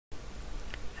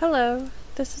Hello,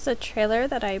 this is a trailer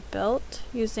that I built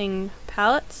using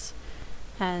pallets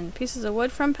and pieces of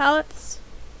wood from pallets,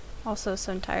 also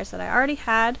some tires that I already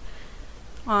had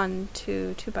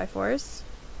onto 2x4s.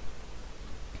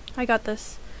 I got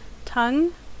this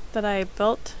tongue that I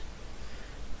built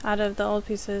out of the old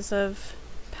pieces of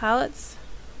pallets,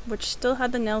 which still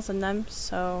had the nails in them,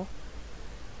 so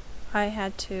I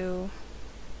had to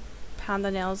pound the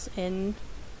nails in,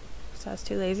 so I was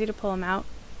too lazy to pull them out.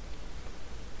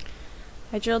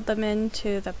 I drilled them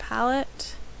into the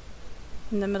pallet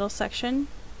in the middle section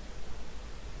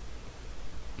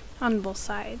on both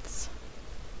sides.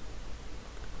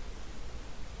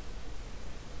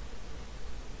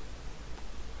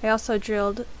 I also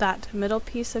drilled that middle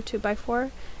piece of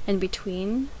 2x4 in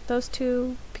between those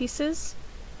two pieces.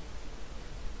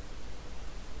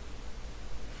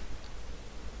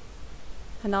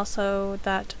 And also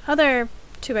that other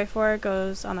 2x4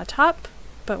 goes on the top,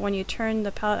 but when you turn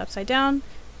the pallet upside down,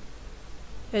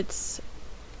 it's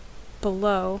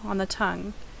below on the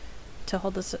tongue to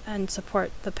hold this and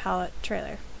support the pallet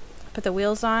trailer. I put the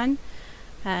wheels on,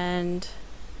 and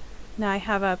now I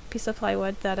have a piece of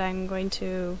plywood that I'm going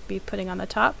to be putting on the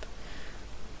top.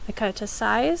 I cut it to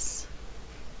size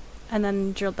and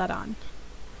then drilled that on.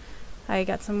 I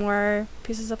got some more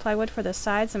pieces of plywood for the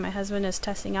sides, and my husband is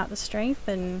testing out the strength,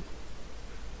 and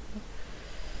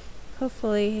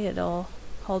hopefully it'll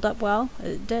hold up well.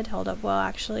 It did hold up well,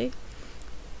 actually.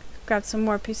 Grabbed some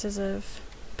more pieces of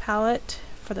pallet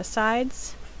for the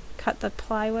sides, cut the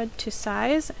plywood to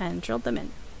size, and drilled them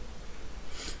in.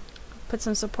 Put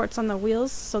some supports on the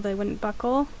wheels so they wouldn't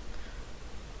buckle.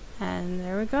 And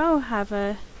there we go. Have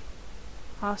a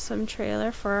awesome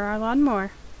trailer for our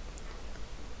lawnmower.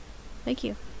 Thank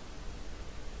you.